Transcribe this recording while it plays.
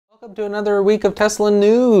Welcome to another week of Tesla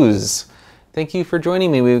news. Thank you for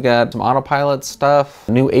joining me. We've got some Autopilot stuff,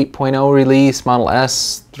 new 8.0 release, Model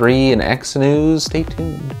S, 3, and X news. Stay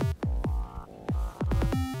tuned.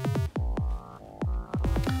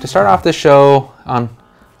 To start off the show on,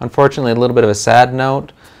 unfortunately, a little bit of a sad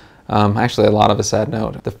note. Actually, a lot of a sad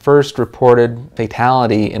note. The first reported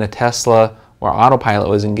fatality in a Tesla where Autopilot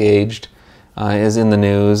was engaged is in the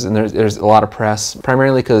news, and there's a lot of press,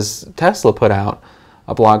 primarily because Tesla put out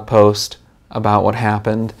a blog post about what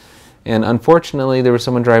happened. And unfortunately, there was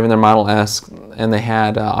someone driving their Model S, and they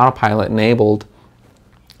had Autopilot enabled,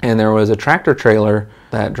 and there was a tractor trailer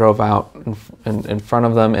that drove out in front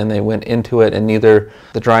of them, and they went into it, and neither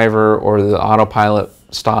the driver or the Autopilot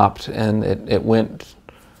stopped, and it went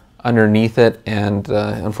underneath it, and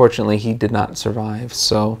unfortunately he did not survive.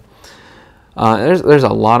 So there's a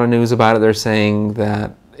lot of news about it. They're saying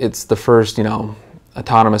that it's the first,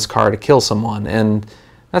 autonomous car to kill someone, and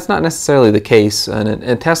that's not necessarily the case.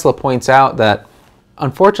 And Tesla points out that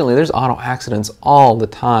unfortunately there's auto accidents all the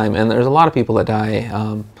time, and there's a lot of people that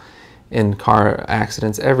die in car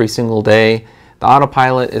accidents every single day. The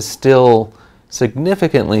Autopilot is still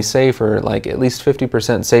significantly safer, like at least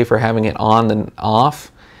 50% safer having it on than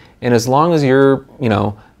off. And as long as you're,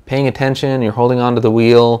 paying attention, you're holding onto the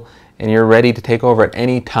wheel, and you're ready to take over at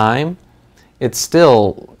any time, it's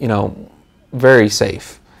still, very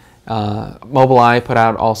safe. Mobileye put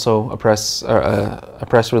out also a press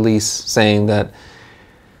release saying that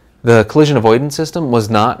the collision avoidance system was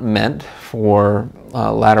not meant for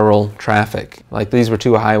lateral traffic. Like, these were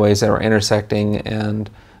two highways that were intersecting, and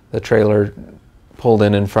the trailer pulled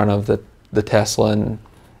in front of the Tesla, and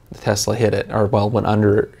the Tesla hit it, or went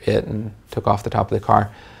under it and took off the top of the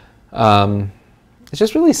car. It's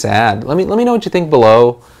just really sad. Let me know what you think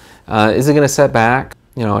below. Is it going to set back,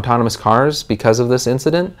 autonomous cars because of this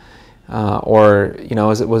incident, or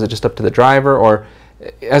was it just up to the driver? Or,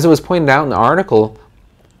 as it was pointed out in the article,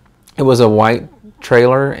 it was a white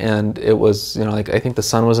trailer, and it was I think the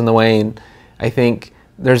sun was in the way, and I think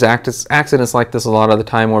there's accidents like this a lot of the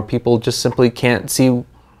time where people just simply can't see,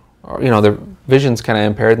 or their vision's kind of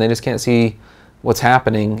impaired and they just can't see what's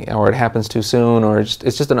happening, or it happens too soon, or it's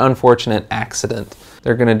just an unfortunate accident.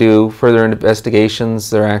 They're going to do further investigations.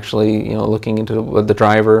 They're actually looking into the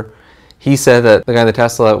driver. He said that the guy in the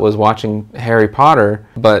Tesla was watching Harry Potter,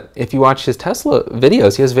 but if you watch his Tesla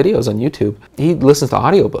videos, he has videos on YouTube. He listens to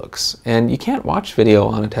audiobooks, and you can't watch video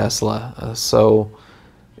on a Tesla. So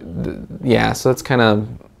it's kind of,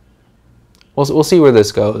 we'll see where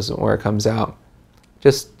this goes and where it comes out.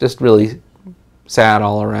 Just really sad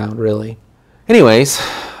all around, really. Anyways,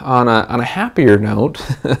 on a happier note,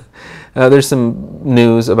 there's some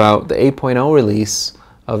news about the 8.0 release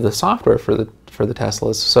of the software for the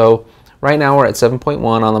Teslas. So right now we're at 7.1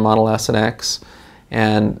 on the Model S and X,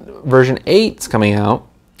 and version 8 is coming out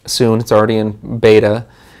soon. It's already in beta,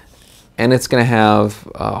 and it's going to have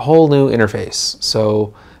a whole new interface.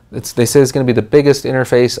 So they say it's going to be the biggest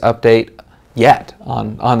interface update yet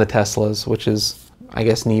on the Teslas, which is, I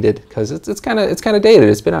guess, needed because it's kind of dated.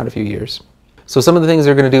 It's been out a few years. So some of the things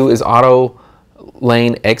they're going to do is auto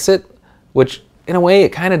lane exit, which in a way it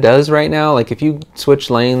kind of does right now. Like, if you switch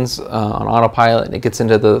lanes on Autopilot and it gets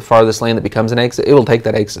into the farthest lane that becomes an exit, it will take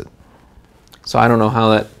that exit. So I don't know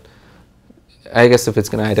how that, I guess if it's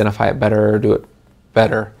going to identify it better or do it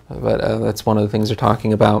better, but that's one of the things they're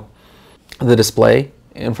talking about. The display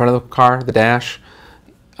in front of the car, the dash,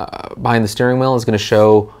 behind the steering wheel is going to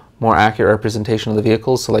show more accurate representation of the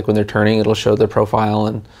vehicles. So like when they're turning, it'll show their profile,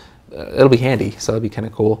 and it'll be handy, so that'll be kind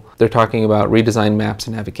of cool. They're talking about redesigned maps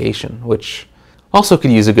and navigation, which also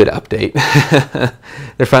could use a good update.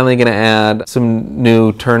 They're finally going to add some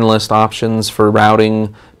new turn list options for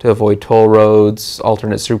routing to avoid toll roads,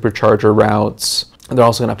 alternate supercharger routes. They're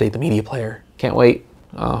also going to update the media player. Can't wait.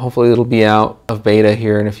 Hopefully it'll be out of beta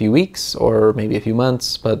here in a few weeks, or maybe a few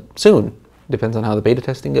months, but soon. Depends on how the beta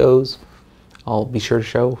testing goes. I'll be sure to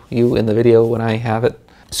show you in the video when I have it.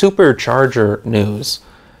 Supercharger news.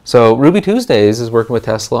 So Ruby Tuesdays is working with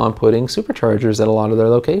Tesla on putting superchargers at a lot of their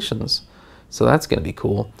locations. So that's going to be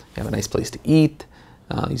cool. You have a nice place to eat,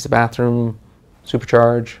 use the bathroom,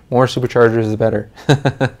 supercharge. More superchargers is better.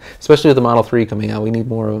 Especially with the Model 3 coming out, we need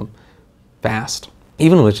more of them fast.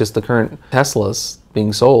 Even with just the current Teslas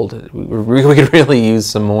being sold, we could really use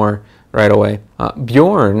some more right away.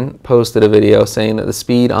 Bjorn posted a video saying that the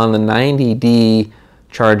speed on the 90D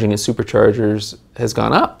charging at superchargers has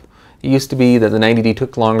gone up. It used to be that the 90D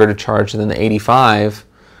took longer to charge than the 85,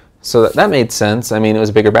 so that made sense. I mean, it was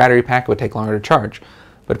a bigger battery pack, it would take longer to charge.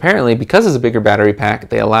 But apparently, because it's a bigger battery pack,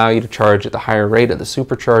 they allow you to charge at the higher rate of the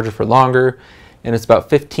supercharger for longer, and it's about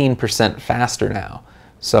 15% faster now.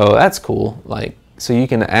 So that's cool. Like, so you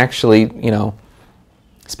can actually, you know,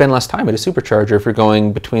 spend less time at a supercharger if you're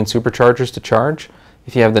going between superchargers to charge.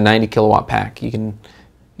 If you have the 90 kilowatt pack,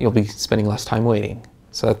 you'll be spending less time waiting.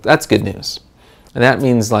 So that's good news. And that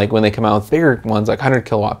means like when they come out with bigger ones, like 100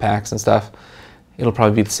 kilowatt packs and stuff, it'll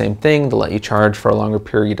probably be the same thing. They'll let you charge for a longer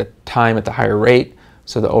period of time at the higher rate,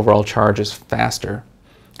 so the overall charge is faster.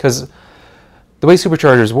 Because the way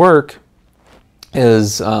superchargers work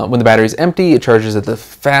is when the battery is empty, it charges at the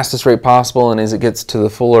fastest rate possible, and as it gets to the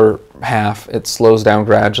fuller half, it slows down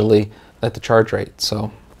gradually at the charge rate.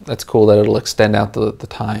 So that's cool that it'll extend out the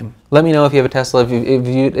time. Let me know if you have a Tesla, if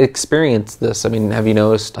you experienced this. I mean, have you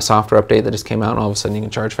noticed a software update that just came out and all of a sudden you can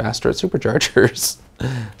charge faster at superchargers?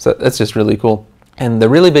 So that's just really cool. And the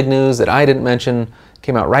really big news that I didn't mention,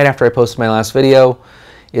 came out right after I posted my last video,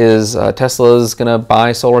 is Tesla's gonna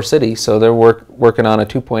buy SolarCity. So they're working on a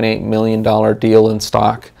 $2.8 million deal in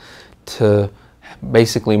stock to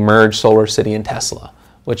basically merge SolarCity and Tesla,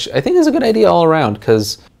 which I think is a good idea all around,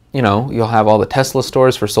 because you know, you'll have all the Tesla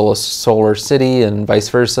stores for SolarCity and vice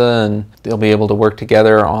versa, and they'll be able to work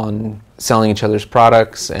together on selling each other's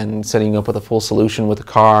products and setting up with a full solution with the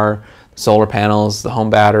car, solar panels, the home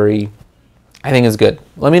battery. I think it's good.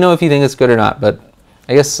 Let me know if you think it's good or not, but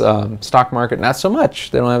I guess stock market, not so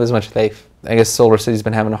much. They don't have as much faith. I guess SolarCity's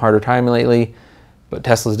been having a harder time lately, but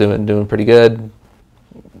Tesla's doing pretty good.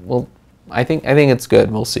 Well, I think it's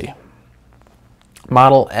good. We'll see.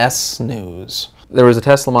 Model S news. There was a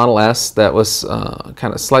Tesla Model S that was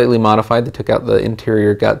kind of slightly modified. They took out the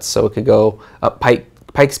interior guts so it could go up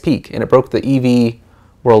Pikes Peak, and it broke the EV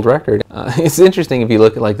world record. It's interesting if you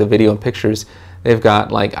look at like the video and pictures. They've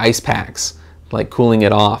got like ice packs, like cooling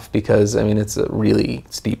it off, because I mean it's a really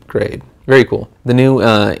steep grade. Very cool. The new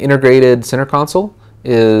integrated center console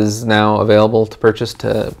is now available to purchase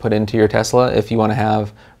to put into your Tesla if you want to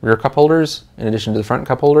have rear cup holders in addition to the front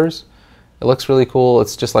cup holders. It looks really cool.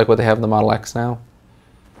 It's just like what they have in the Model X now.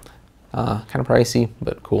 Kind of pricey,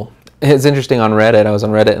 but cool. It's interesting on Reddit. I was on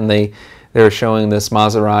Reddit and they were showing this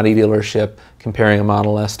Maserati dealership comparing a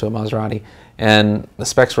Model S to a Maserati, and the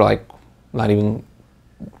specs were like not even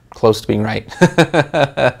close to being right.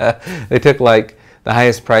 They took like the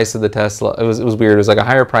highest price of the Tesla. It was weird. It was like a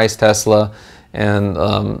higher price Tesla and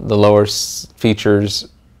the lower features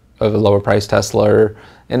of a lower price Tesla,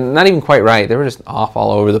 and not even quite right. They were just off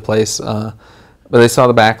all over the place. But they saw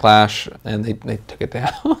the backlash and they took it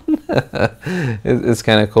down. It's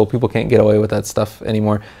kind of cool. People can't get away with that stuff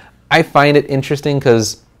anymore. I find it interesting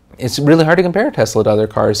because it's really hard to compare Tesla to other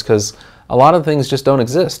cars, because a lot of things just don't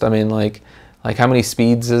exist. I mean, like how many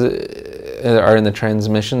speeds are in the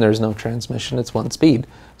transmission? There's no transmission. It's one speed.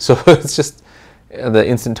 So it's just the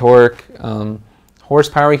instant torque.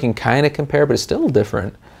 Horsepower you can kind of compare, but it's still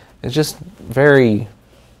different. It's just very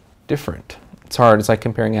different. It's hard. It's like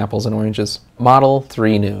comparing apples and oranges. Model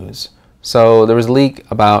 3 news. So there was a leak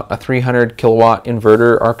about a 300 kilowatt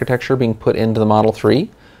inverter architecture being put into the Model 3,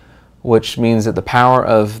 which means that the power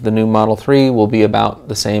of the new Model 3 will be about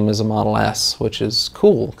the same as a Model S, which is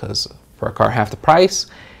cool, because for a car half the price,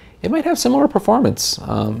 it might have similar performance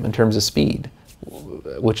in terms of speed,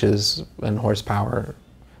 which is in horsepower,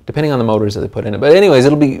 depending on the motors that they put in it. But anyways,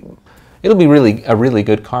 it'll be really a really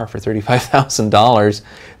good car for $35,000.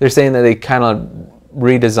 They're saying that they kind of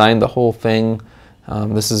redesigned the whole thing.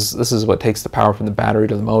 This is what takes the power from the battery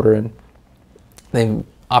to the motor, and they've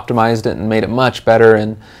optimized it and made it much better.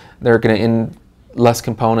 And they're going to in less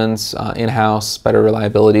components, in-house, better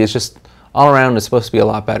reliability. It's just all around. It's supposed to be a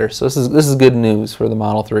lot better. So this is good news for the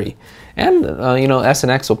Model 3, and you know, S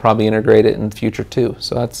and X will probably integrate it in the future too.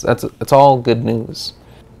 So that's all good news.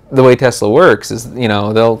 The way Tesla works is, you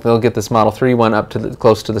know, they'll get this Model 3 one up to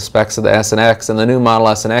close to the specs of the S and X, and the new Model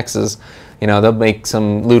S and X's, you know, they'll make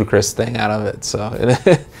some ludicrous thing out of it. So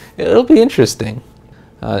it'll be interesting.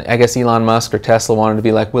 I guess Elon Musk or Tesla wanted to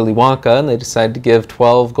be like Willy Wonka, and they decided to give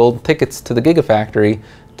 12 golden tickets to the Gigafactory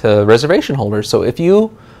to reservation holders. So if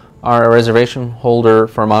you are a reservation holder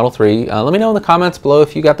for a Model 3, let me know in the comments below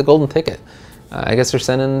if you got the golden ticket. I guess they're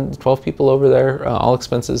sending 12 people over there, all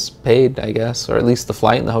expenses paid, I guess, or at least the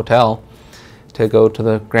flight and the hotel, to go to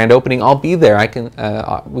the grand opening. I'll be there.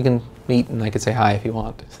 We can meet and I can say hi if you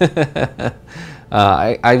want.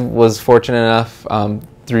 I was fortunate enough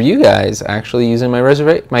through you guys actually using my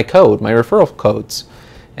referral codes,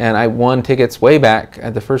 and I won tickets way back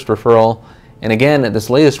at the first referral, and again at this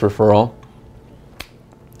latest referral.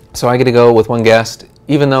 So I get to go with one guest,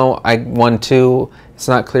 even though I won 2. It's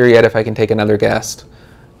not clear yet if I can take another guest.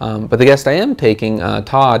 But the guest I am taking,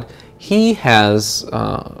 Todd, he has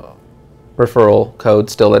referral code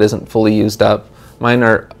still that isn't fully used up. Mine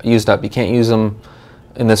are used up. You can't use them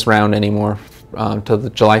in this round anymore till the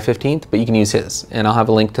July 15th, but you can use his, and I'll have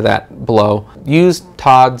a link to that below. Use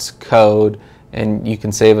Todd's code and you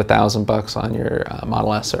can save $1,000 on your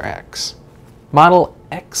Model S or X. Model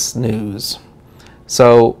X news.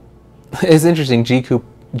 So it's interesting,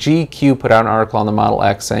 GQ put out an article on the Model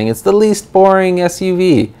X saying it's the least boring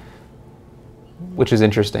SUV, which is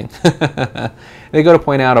interesting. They go to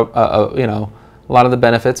point out, you know, a lot of the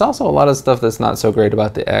benefits, also a lot of stuff that's not so great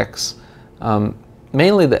about the X.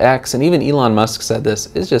 Mainly the X, and even Elon Musk said this,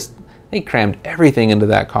 is just, they crammed everything into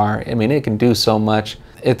that car. I mean, it can do so much.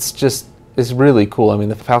 It's really cool. I mean,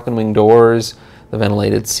 the Falcon Wing doors, the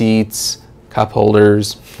ventilated seats, cup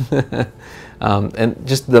holders, and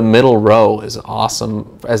just the middle row is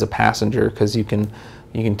awesome as a passenger because you can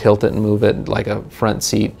tilt it and move it like a front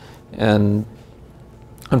seat. And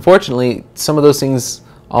unfortunately, some of those things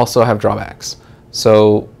also have drawbacks.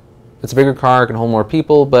 So it's a bigger car, it can hold more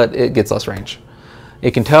people, but it gets less range.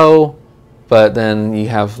 It can tow, but then you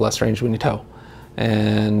have less range when you tow.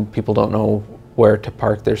 And people don't know where to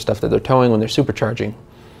park their stuff that they're towing when they're supercharging.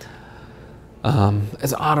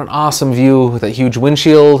 It's on an awesome view with a huge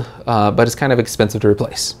windshield, but it's kind of expensive to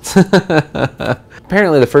replace.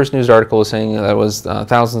 Apparently the first news article was saying that it was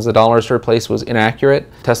thousands of dollars to replace was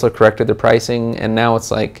inaccurate. Tesla corrected their pricing, and now it's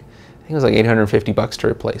like, I think it was like $850 to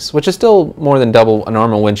replace, which is still more than double a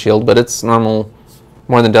normal windshield, but it's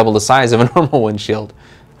more than double the size of a normal windshield.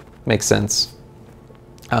 Makes sense.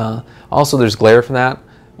 Also, there's glare from that,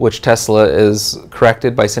 which Tesla is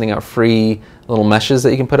corrected by sending out free little meshes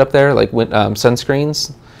that you can put up there, like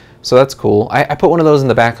sunscreens. So that's cool. I put one of those in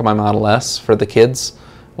the back of my Model S for the kids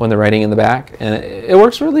when they're riding in the back, and it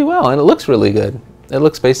works really well, and it looks really good. It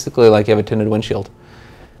looks basically like you have a tinted windshield.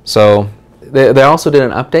 So they also did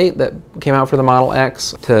an update that came out for the Model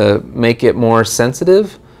X to make it more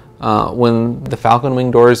sensitive when the Falcon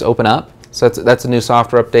Wing doors open up. So that's a new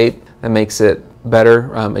software update that makes it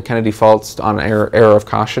better. It kind of defaults on error of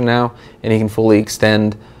caution now, and you can fully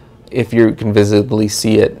extend if you can visibly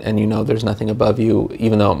see it and you know there's nothing above you,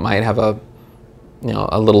 even though it might have a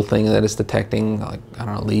little thing that is detecting, like, I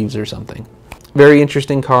don't know, leaves or something. Very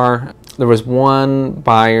interesting car. There was one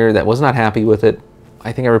buyer that was not happy with it.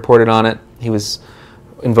 I think I reported on it. He was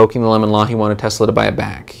invoking the lemon law. He wanted Tesla to buy it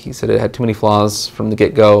back. He said it had too many flaws from the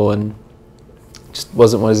get-go and just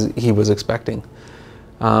wasn't what he was expecting.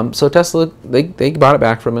 So Tesla, they bought it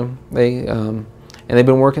back from him. And they've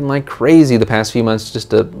been working like crazy the past few months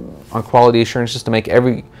just on quality assurance, just to make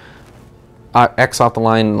every X off the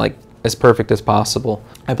line like as perfect as possible.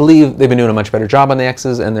 I believe they've been doing a much better job on the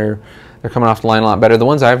X's, and they're coming off the line a lot better. The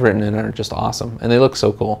ones I've written in are just awesome, and they look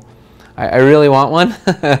so cool. I really want one.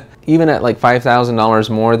 Even at like $5,000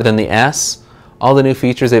 more than the S, all the new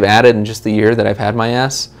features they've added in just the year that I've had my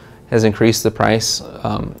S has increased the price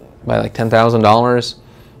by like $10,000.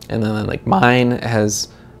 And then like mine has,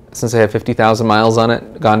 since I have 50,000 miles on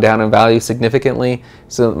it, gone down in value significantly.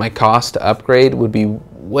 So my cost to upgrade would be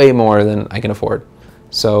way more than I can afford.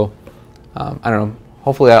 So I don't know.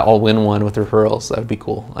 Hopefully I'll win one with referrals. That would be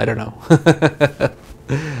cool. I don't know.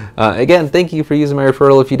 Again, thank you for using my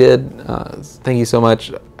referral if you did. Thank you so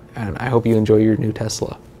much. And I hope you enjoy your new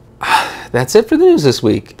Tesla. That's it for the news this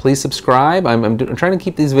week. Please subscribe. I'm trying to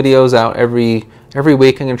keep these videos out every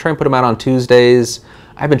week. I'm going to try and put them out on Tuesdays.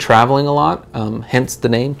 I've been traveling a lot, hence the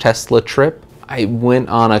name, Tesla Trip. I went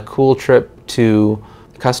on a cool trip to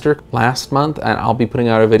Custer last month, and I'll be putting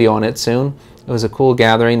out a video on it soon. It was a cool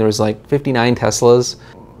gathering. There was like 59 Teslas.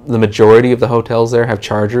 The majority of the hotels there have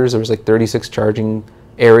chargers. There was like 36 charging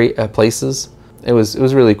places. It was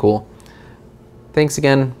really cool. Thanks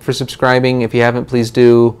again for subscribing. If you haven't, please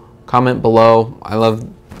do. Comment below. I love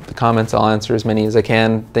the comments. I'll answer as many as I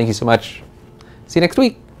can. Thank you so much. See you next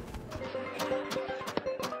week.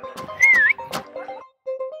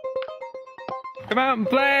 Come out and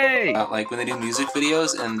play! Like when they do music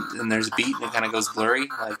videos and there's a beat and it kind of goes blurry,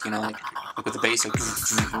 like, you know, like with the bass, like...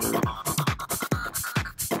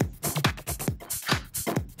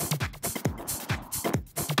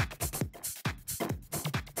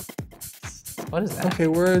 What is that? Okay,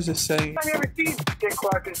 where is this saying? I never seen get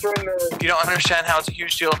questions during the... If you don't understand how it's a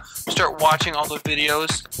huge deal, start watching all the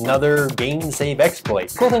videos. Another game save exploit.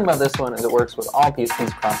 The cool thing about this one is it works with all PSPs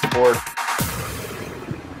across the board.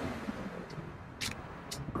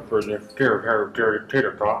 For the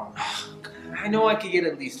tater tot. I know I could get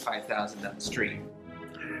at least 5,000 down the stream.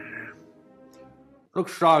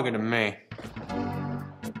 Looks stronger to me.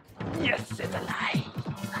 Yes, it's a lie.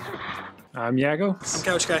 I'm Yago. I'm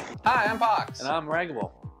Couch Guy. Hi, I'm Pox. And I'm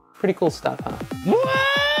Raggable. Pretty cool stuff, huh?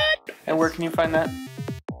 What? And where can you find that?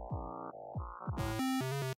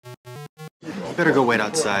 You better go wait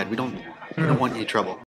outside. We don't want any trouble.